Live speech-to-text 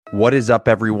What is up,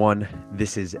 everyone?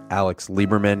 This is Alex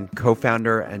Lieberman,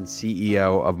 co-founder and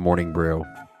CEO of Morning Brew.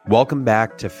 Welcome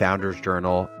back to Founder's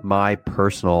Journal, my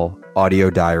personal audio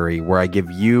diary, where I give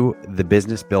you, the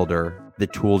business builder, the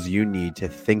tools you need to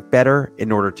think better in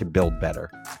order to build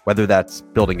better, whether that's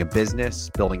building a business,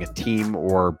 building a team,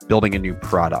 or building a new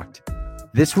product.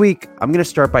 This week, I'm going to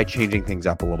start by changing things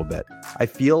up a little bit. I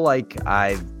feel like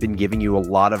I've been giving you a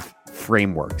lot of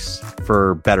frameworks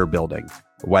for better building.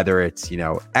 Whether it's,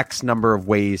 X number of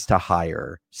ways to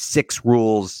hire, 6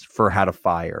 rules for how to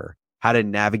fire, how to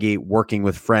navigate working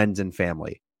with friends and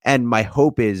family. And my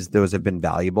hope is those have been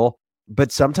valuable.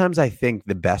 But sometimes I think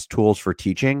the best tools for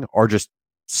teaching are just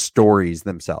stories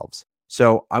themselves.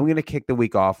 So I'm going to kick the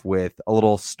week off with a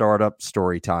little startup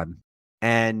story time.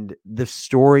 And the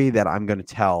story that I'm going to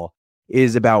tell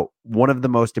is about one of the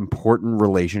most important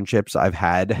relationships I've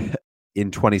had in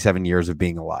 27 years of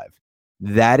being alive.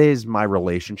 That is my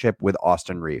relationship with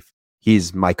Austin Reef.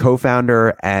 He's my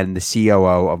co-founder and the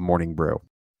COO of Morning Brew.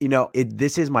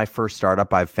 This is my first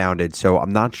startup I've founded, so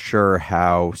I'm not sure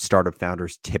how startup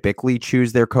founders typically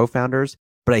choose their co-founders,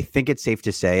 but I think it's safe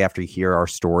to say after you hear our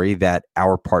story that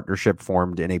our partnership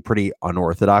formed in a pretty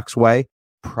unorthodox way,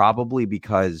 probably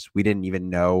because we didn't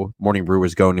even know Morning Brew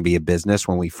was going to be a business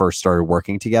when we first started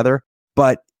working together.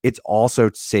 But it's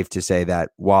also safe to say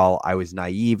that while I was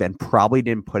naive and probably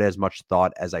didn't put as much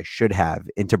thought as I should have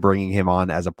into bringing him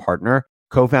on as a partner,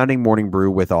 co-founding Morning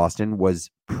Brew with Austin was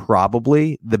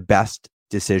probably the best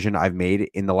decision I've made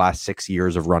in the last 6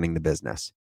 years of running the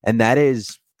business. And that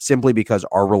is simply because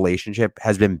our relationship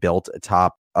has been built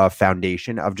atop a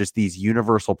foundation of just these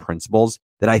universal principles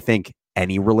that I think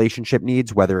any relationship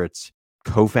needs, whether it's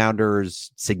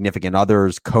co-founders, significant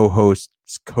others, co-hosts,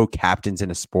 co-captains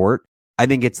in a sport. I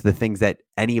think it's the things that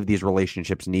any of these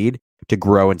relationships need to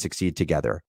grow and succeed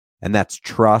together. And that's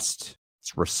trust,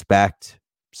 it's respect,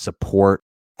 support,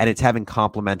 and it's having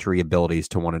complementary abilities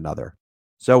to one another.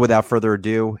 So without further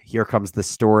ado, here comes the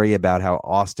story about how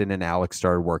Austin and Alex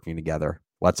started working together.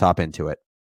 Let's hop into it.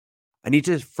 I need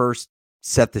to first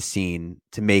set the scene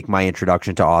to make my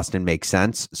introduction to Austin make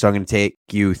sense. So I'm going to take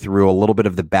you through a little bit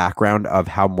of the background of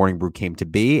how Morning Brew came to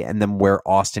be and then where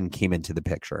Austin came into the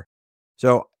picture.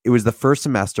 So it was the first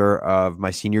semester of my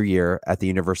senior year at the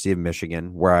University of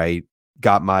Michigan where I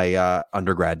got my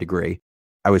undergrad degree.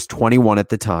 I was 21 at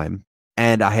the time,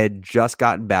 and I had just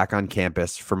gotten back on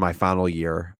campus for my final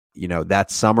year.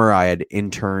 That summer I had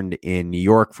interned in New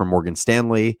York for Morgan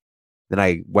Stanley. Then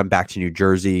I went back to New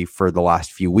Jersey for the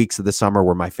last few weeks of the summer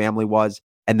where my family was.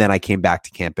 And then I came back to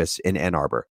campus in Ann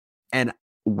Arbor. And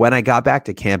when I got back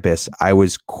to campus, I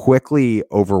was quickly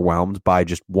overwhelmed by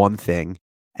just one thing.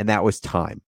 And that was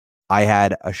time. I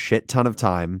had a shit ton of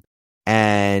time,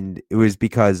 and it was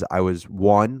because I was,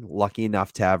 one, lucky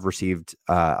enough to have received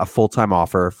a full-time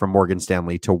offer from Morgan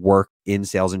Stanley to work in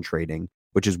sales and trading,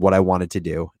 which is what I wanted to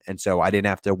do. And so I didn't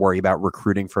have to worry about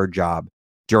recruiting for a job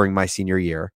during my senior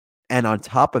year. And on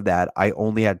top of that, I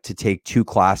only had to take 2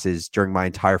 classes during my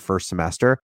entire first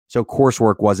semester. So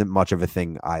coursework wasn't much of a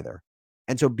thing either.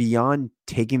 And so beyond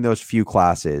taking those few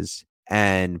classes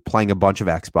and playing a bunch of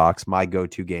Xbox, my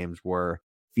go-to games were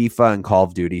FIFA and Call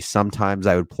of Duty. Sometimes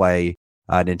I would play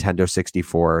Nintendo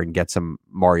 64 and get some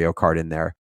Mario Kart in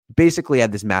there. Basically, I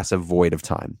had this massive void of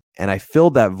time. And I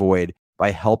filled that void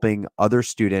by helping other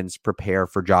students prepare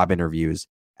for job interviews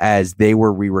as they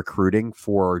were re-recruiting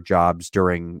for jobs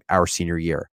during our senior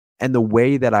year. And the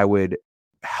way that I would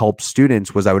help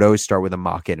students was I would always start with a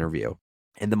mock interview.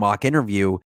 And the mock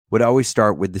interview would always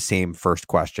start with the same first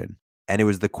question. And it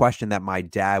was the question that my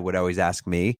dad would always ask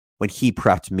me when he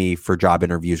prepped me for job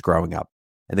interviews growing up.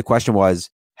 And the question was,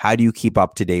 how do you keep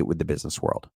up to date with the business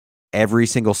world? Every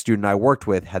single student I worked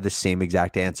with had the same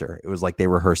exact answer. It was like they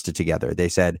rehearsed it together. They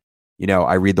said,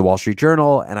 I read the Wall Street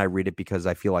Journal and I read it because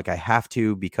I feel like I have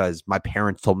to, because my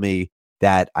parents told me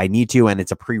that I need to, and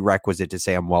it's a prerequisite to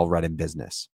say I'm well-read in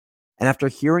business. And after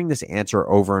hearing this answer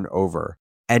over and over,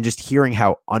 and just hearing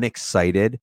how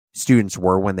unexcited students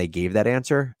were when they gave that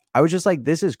answer, I was just like,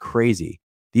 this is crazy.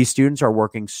 These students are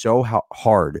working so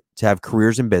hard to have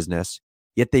careers in business,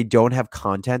 yet they don't have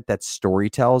content that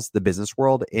storytells the business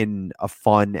world in a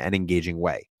fun and engaging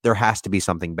way. There has to be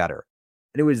something better.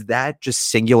 And it was that just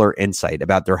singular insight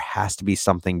about there has to be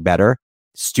something better.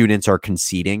 Students are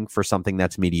conceding for something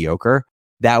that's mediocre.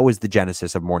 That was the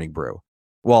genesis of Morning Brew.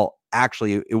 Well,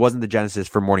 actually, it wasn't the genesis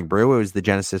for Morning Brew. It was the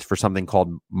genesis for something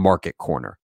called Market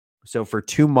Corner. So for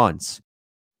 2 months,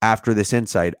 after this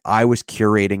insight, I was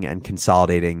curating and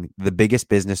consolidating the biggest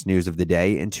business news of the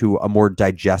day into a more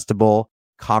digestible,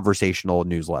 conversational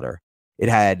newsletter. It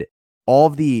had all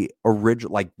of the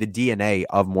original, like the DNA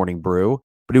of Morning Brew,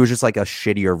 but it was just like a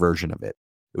shittier version of it.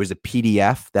 It was a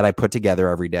PDF that I put together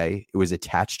every day. It was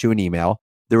attached to an email.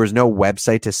 There was no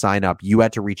website to sign up. You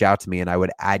had to reach out to me and I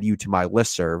would add you to my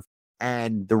listserv.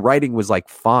 And the writing was like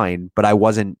fine, but I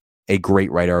wasn't a great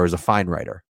writer. I was a fine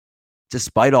writer.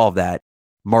 Despite all of that,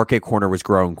 Market Corner was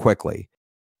growing quickly.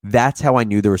 That's how I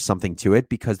knew there was something to it,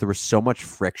 because there was so much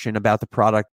friction about the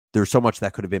product. There was so much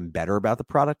that could have been better about the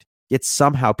product. Yet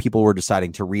somehow people were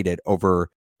deciding to read it over,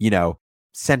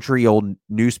 century-old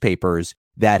newspapers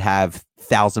that have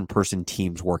 1,000-person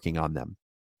teams working on them.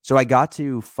 So I got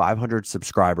to 500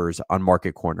 subscribers on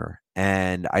Market Corner,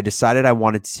 and I decided I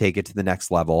wanted to take it to the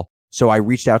next level. So I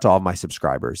reached out to all of my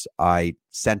subscribers. I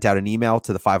sent out an email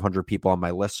to the 500 people on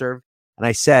my listserv, and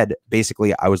I said,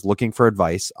 basically, I was looking for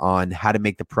advice on how to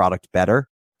make the product better.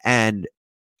 And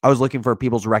I was looking for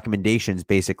people's recommendations,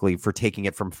 basically, for taking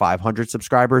it from 500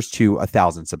 subscribers to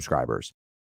 1,000 subscribers.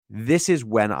 This is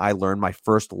when I learned my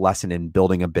first lesson in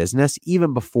building a business,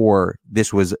 even before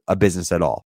this was a business at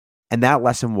all. And that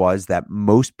lesson was that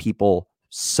most people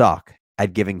suck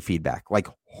at giving feedback, like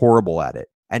horrible at it.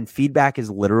 And feedback is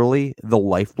literally the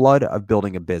lifeblood of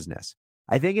building a business.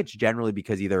 I think it's generally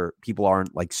because either people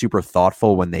aren't like super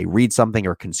thoughtful when they read something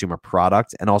or consume a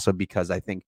product, and also because I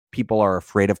think people are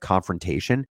afraid of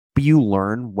confrontation. But you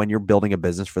learn when you're building a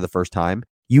business for the first time,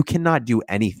 you cannot do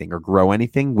anything or grow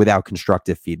anything without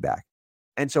constructive feedback.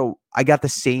 And so I got the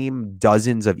same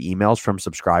dozens of emails from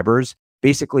subscribers,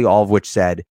 basically all of which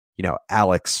said,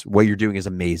 Alex, what you're doing is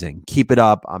amazing. Keep it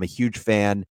up. I'm a huge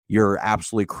fan. You're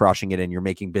absolutely crushing it and you're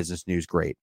making business news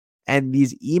great. And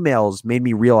these emails made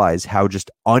me realize how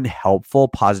just unhelpful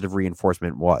positive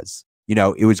reinforcement was.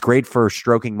 It was great for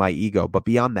stroking my ego, but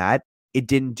beyond that, it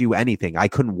didn't do anything. I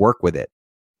couldn't work with it.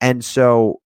 And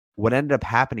so what ended up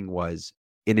happening was,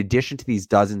 in addition to these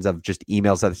dozens of just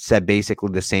emails that said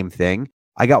basically the same thing,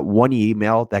 I got one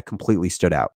email that completely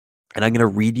stood out. And I'm going to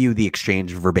read you the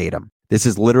exchange verbatim. This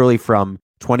is literally from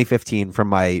 2015 from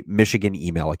my Michigan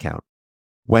email account.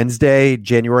 Wednesday,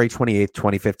 January 28th,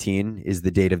 2015 is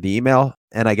the date of the email.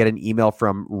 And I get an email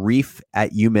from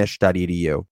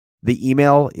reef@umich.edu. The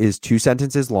email is 2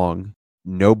 sentences long.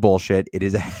 No bullshit. It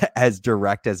is as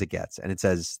direct as it gets. And it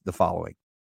says the following.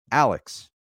 Alex,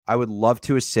 I would love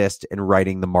to assist in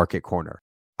writing the Market Corner.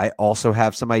 I also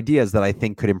have some ideas that I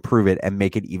think could improve it and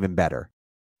make it even better.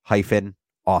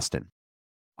 Austin.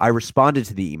 I responded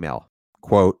to the email,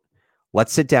 quote,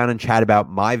 let's sit down and chat about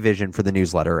my vision for the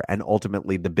newsletter and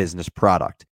ultimately the business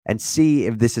product and see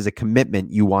if this is a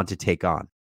commitment you want to take on,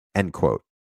 end quote.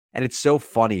 And it's so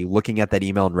funny looking at that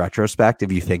email in retrospect,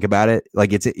 if you think about it,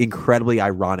 like it's incredibly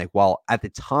ironic. While at the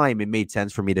time it made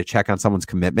sense for me to check on someone's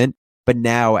commitment, but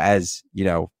now as,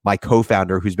 my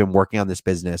co-founder who's been working on this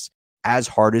business as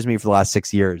hard as me for the last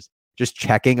 6 years, just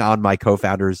checking on my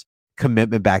co-founder's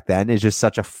commitment back then is just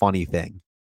such a funny thing.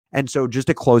 And so just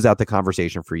to close out the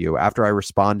conversation for you, after I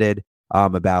responded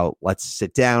about let's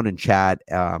sit down and chat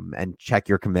and check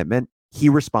your commitment, he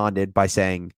responded by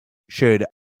saying, should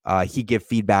he give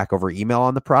feedback over email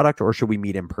on the product or should we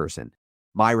meet in person?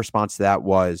 My response to that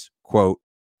was, quote,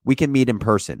 we can meet in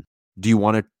person. Do you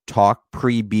want to talk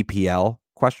pre-BPL? ?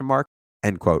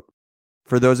 End quote.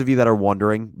 For those of you that are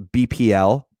wondering,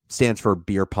 BPL stands for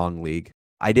Beer Pong League.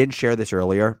 I didn't share this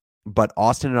earlier, but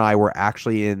Austin and I were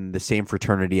actually in the same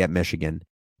fraternity at Michigan.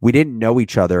 We didn't know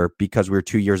each other because we were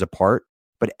 2 years apart,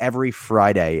 but every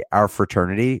Friday, our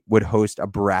fraternity would host a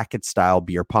bracket-style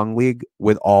beer pong league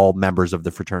with all members of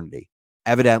the fraternity.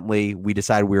 Evidently, we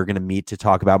decided we were going to meet to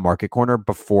talk about Market Corner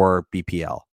before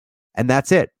BPL. And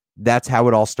that's it. That's how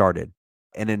it all started.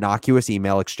 An innocuous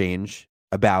email exchange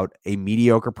about a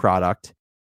mediocre product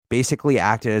basically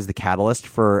acted as the catalyst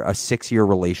for a 6-year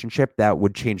relationship that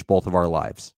would change both of our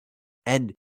lives.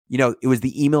 And, it was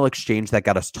the email exchange that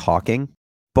got us talking.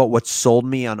 But what sold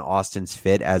me on Austin's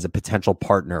fit as a potential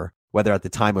partner, whether at the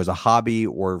time it was a hobby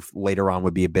or later on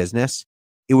would be a business,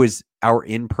 it was our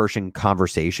in-person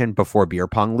conversation before Beer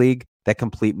Pong League that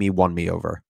completely won me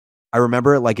over. I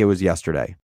remember it like it was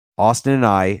yesterday. Austin and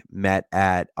I met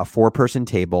at a 4-person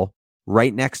table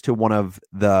right next to one of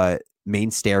the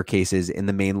main staircases in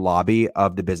the main lobby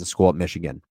of the business school at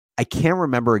Michigan. I can't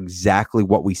remember exactly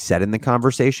what we said in the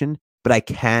conversation, but I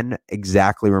can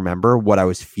exactly remember what I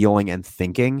was feeling and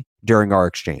thinking during our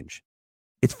exchange.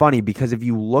 It's funny because if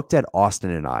you looked at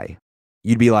Austin and I,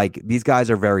 you'd be like, these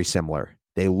guys are very similar.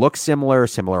 They look similar,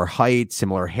 similar height,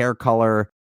 similar hair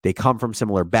color. They come from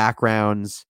similar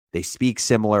backgrounds. They speak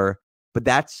similar. But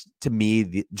that's, to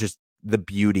me, just the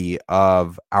beauty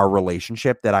of our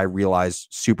relationship that I realized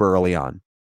super early on.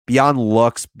 Beyond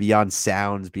looks, beyond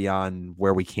sounds, beyond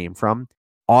where we came from,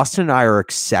 Austin and I are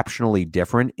exceptionally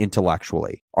different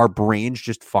intellectually. Our brains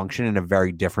just function in a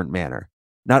very different manner.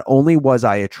 Not only was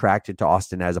I attracted to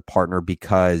Austin as a partner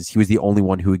because he was the only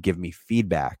one who would give me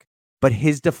feedback, but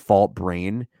his default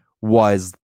brain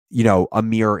was, a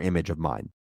mirror image of mine.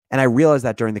 And I realized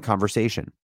that during the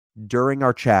conversation. During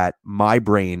our chat, my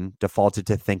brain defaulted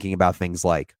to thinking about things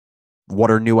like,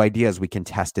 what are new ideas we can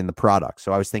test in the product?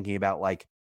 So I was thinking about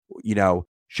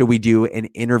should we do an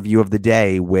interview of the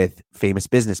day with famous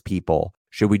business people?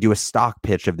 Should we do a stock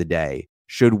pitch of the day?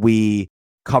 Should we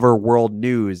cover world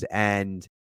news and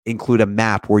include a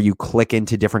map where you click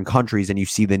into different countries and you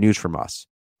see the news from us?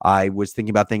 I was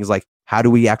thinking about things like, how do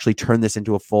we actually turn this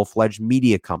into a full-fledged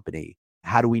media company?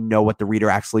 How do we know what the reader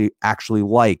actually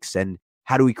likes? And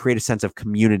how do we create a sense of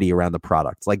community around the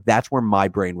product? Like, that's where my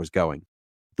brain was going.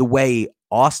 The way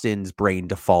Austin's brain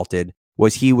defaulted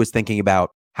was he was thinking about,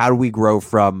 how do we grow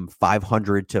from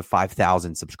 500 to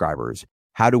 5,000 subscribers?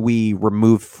 How do we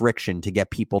remove friction to get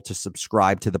people to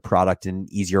subscribe to the product in an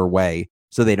easier way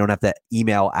so they don't have to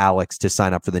email Alex to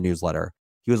sign up for the newsletter?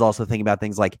 He was also thinking about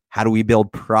things like, how do we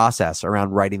build process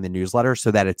around writing the newsletter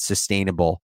so that it's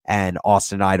sustainable and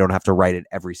Austin and I don't have to write it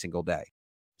every single day?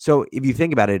 So if you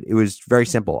think about it, it was very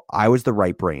simple. I was the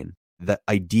right brain, the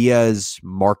ideas,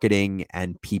 marketing,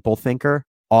 and people thinker.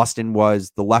 Austin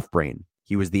was the left brain.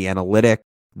 He was the analytic,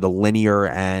 the linear,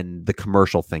 and the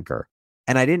commercial thinker.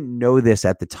 And I didn't know this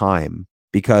at the time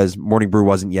because Morning Brew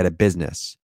wasn't yet a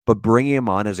business. But bringing him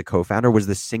on as a co-founder was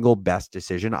the single best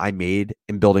decision I made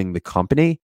in building the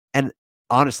company. And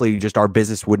honestly, just our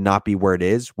business would not be where it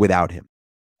is without him.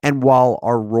 And while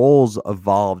our roles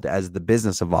evolved as the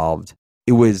business evolved,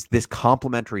 it was this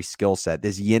complementary skill set,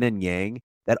 this yin and yang,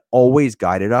 that always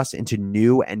guided us into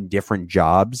new and different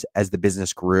jobs as the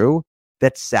business grew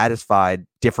that satisfied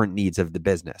different needs of the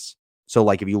business. So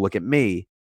like if you look at me,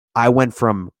 I went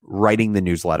from writing the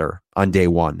newsletter on day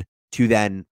one to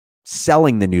then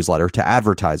selling the newsletter to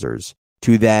advertisers,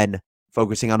 to then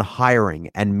focusing on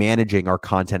hiring and managing our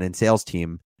content and sales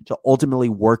team, to ultimately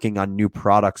working on new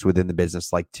products within the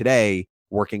business. Like today,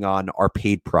 working on our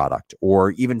paid product,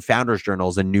 or even Founders Journal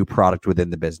is a new product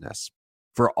within the business.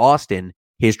 For Austin,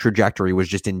 his trajectory was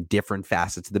just in different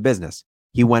facets of the business.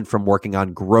 He went from working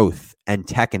on growth and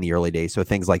tech in the early days. So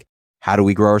things like, how do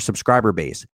we grow our subscriber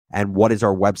base? And what is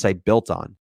our website built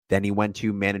on? Then he went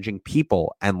to managing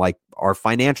people and like our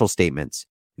financial statements.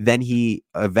 Then he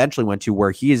eventually went to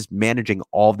where he is managing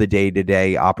all the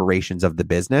day-to-day operations of the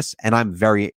business. And I'm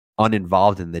very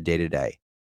uninvolved in the day-to-day.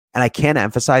 And I can't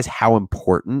emphasize how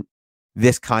important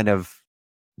this kind of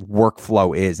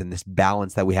workflow is and this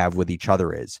balance that we have with each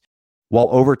other is. While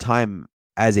over time,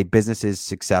 as a business is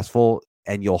successful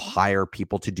and you'll hire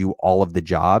people to do all of the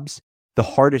jobs, the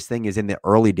hardest thing is in the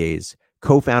early days,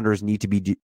 co-founders need to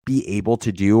be able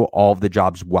to do all of the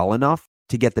jobs well enough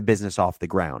to get the business off the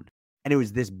ground. And it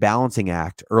was this balancing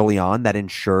act early on that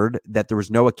ensured that there was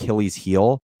no Achilles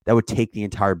heel that would take the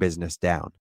entire business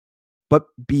down. But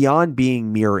beyond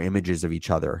being mirror images of each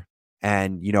other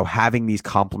and, having these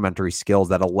complementary skills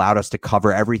that allowed us to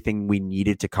cover everything we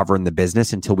needed to cover in the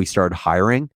business until we started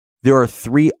hiring, there are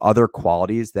three other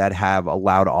qualities that have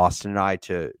allowed Austin and I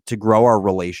to grow our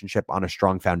relationship on a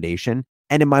strong foundation.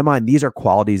 And in my mind, these are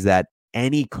qualities that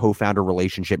any co-founder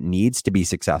relationship needs to be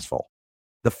successful.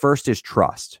 The first is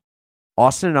trust.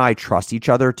 Austin and I trust each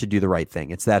other to do the right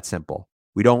thing. It's that simple.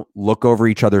 We don't look over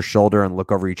each other's shoulder and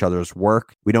look over each other's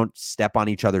work. We don't step on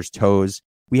each other's toes.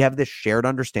 We have this shared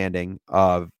understanding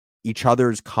of each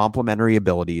other's complementary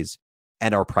abilities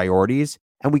and our priorities.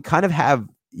 And we kind of have,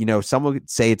 some would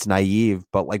say it's naive,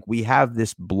 but like we have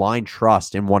this blind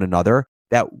trust in one another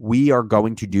that we are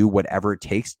going to do whatever it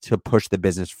takes to push the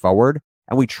business forward.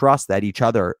 And we trust that each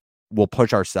other will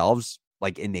push ourselves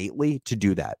like innately to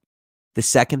do that. The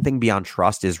second thing beyond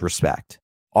trust is respect.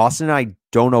 Austin and I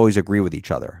don't always agree with each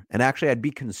other. And actually, I'd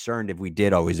be concerned if we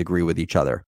did always agree with each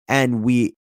other. And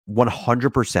we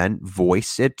 100%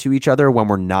 voice it to each other when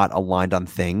we're not aligned on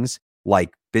things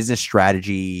like business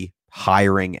strategy,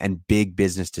 hiring, and big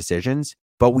business decisions.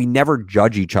 But we never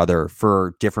judge each other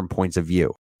for different points of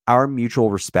view. Our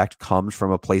mutual respect comes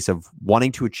from a place of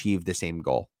wanting to achieve the same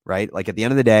goal, right? Like at the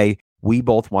end of the day, we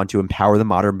both want to empower the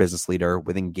modern business leader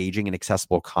with engaging and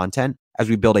accessible content as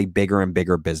we build a bigger and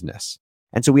bigger business.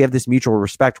 And so we have this mutual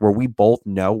respect where we both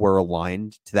know we're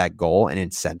aligned to that goal and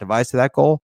incentivized to that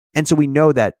goal. And so we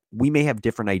know that we may have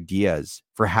different ideas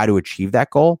for how to achieve that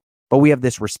goal, but we have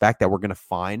this respect that we're going to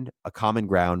find a common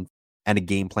ground and a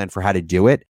game plan for how to do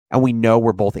it. And we know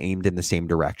we're both aimed in the same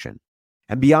direction.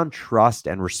 And beyond trust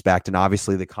and respect, and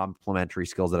obviously the complementary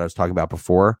skills that I was talking about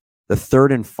before, the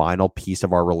third and final piece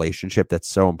of our relationship that's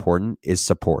so important is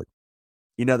support.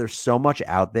 There's so much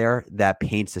out there that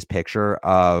paints this picture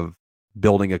of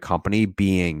building a company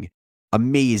being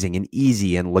amazing and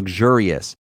easy and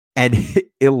luxurious. And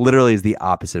it literally is the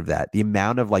opposite of that. The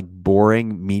amount of like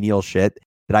boring, menial shit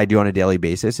that I do on a daily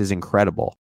basis is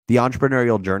incredible. The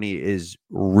entrepreneurial journey is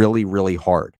really, really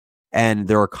hard. And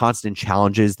there are constant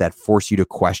challenges that force you to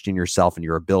question yourself and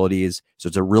your abilities. So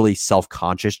it's a really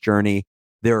self-conscious journey.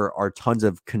 There are tons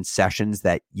of concessions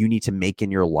that you need to make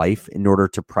in your life in order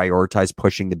to prioritize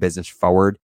pushing the business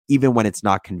forward, even when it's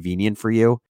not convenient for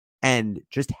you. And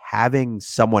just having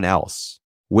someone else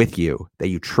with you that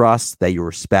you trust, that you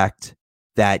respect,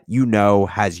 that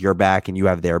has your back and you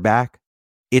have their back,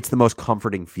 it's the most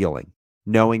comforting feeling,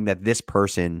 knowing that this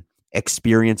person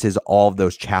experiences all of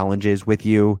those challenges with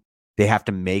you. They have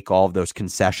to make all of those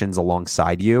concessions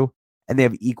alongside you, and they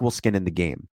have equal skin in the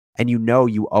game. And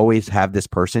you always have this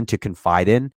person to confide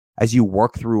in as you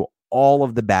work through all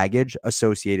of the baggage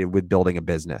associated with building a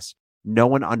business. No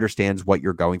one understands what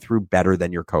you're going through better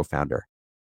than your co-founder.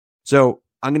 So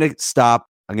I'm going to stop.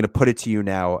 I'm going to put it to you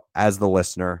now as the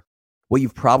listener. What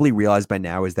you've probably realized by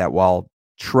now is that while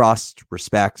trust,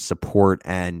 respect, support,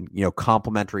 and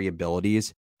complementary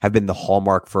abilities have been the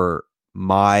hallmark for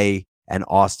my and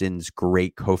Austin's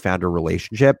great co-founder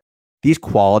relationship, these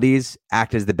qualities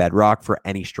act as the bedrock for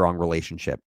any strong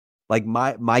relationship. Like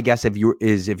my guess if you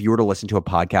were to listen to a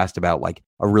podcast about like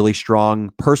a really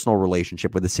strong personal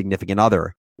relationship with a significant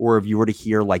other, or if you were to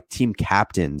hear like team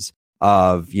captains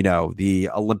of, the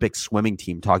Olympic swimming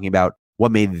team talking about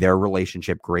what made their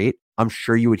relationship great, I'm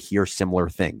sure you would hear similar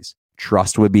things.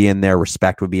 Trust would be in there,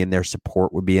 respect would be in there,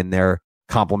 support would be in there,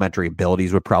 complementary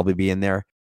abilities would probably be in there.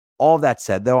 All of that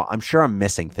said, though, I'm sure I'm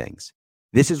missing things.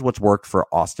 This is what's worked for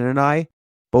Austin and I,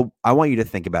 but I want you to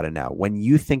think about it now. When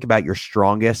you think about your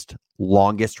strongest,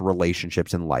 longest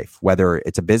relationships in life, whether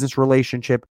it's a business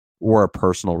relationship or a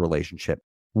personal relationship,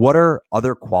 what are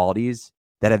other qualities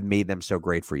that have made them so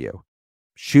great for you?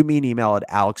 Shoot me an email at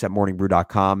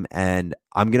alex@morningbrew.com, and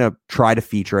I'm going to try to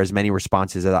feature as many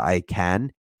responses as I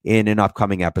can in an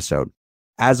upcoming episode.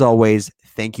 As always,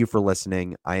 thank you for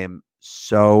listening. I am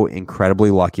so incredibly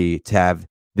lucky to have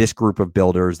this group of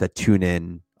builders that tune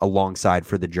in alongside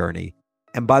for the journey.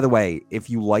 And by the way, if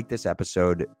you like this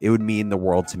episode, it would mean the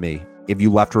world to me if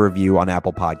you left a review on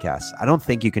Apple Podcasts. I don't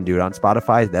think you can do it on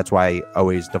Spotify. That's why I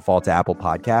always default to Apple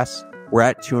Podcasts. We're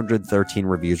at 213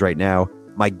 reviews right now.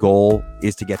 My goal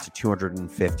is to get to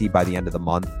 250 by the end of the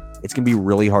month. It's going to be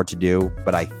really hard to do,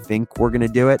 but I think we're going to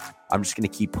do it. I'm just going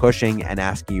to keep pushing and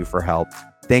asking you for help.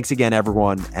 Thanks again,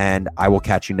 everyone, and I will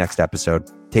catch you next episode.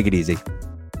 Take it easy.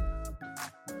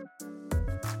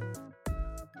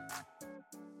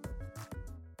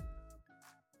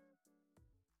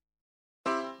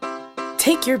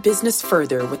 Take your business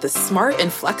further with the smart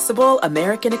and flexible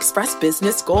American Express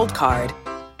Business Gold Card.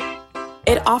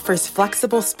 It offers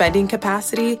flexible spending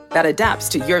capacity that adapts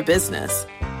to your business.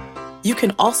 You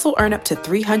can also earn up to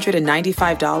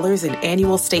 $395 in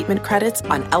annual statement credits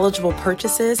on eligible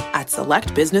purchases at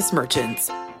select business merchants.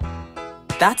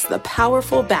 That's the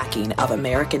powerful backing of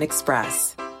American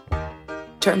Express.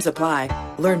 Terms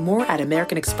apply. Learn more at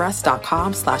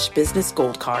americanexpress.com/business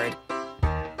gold card.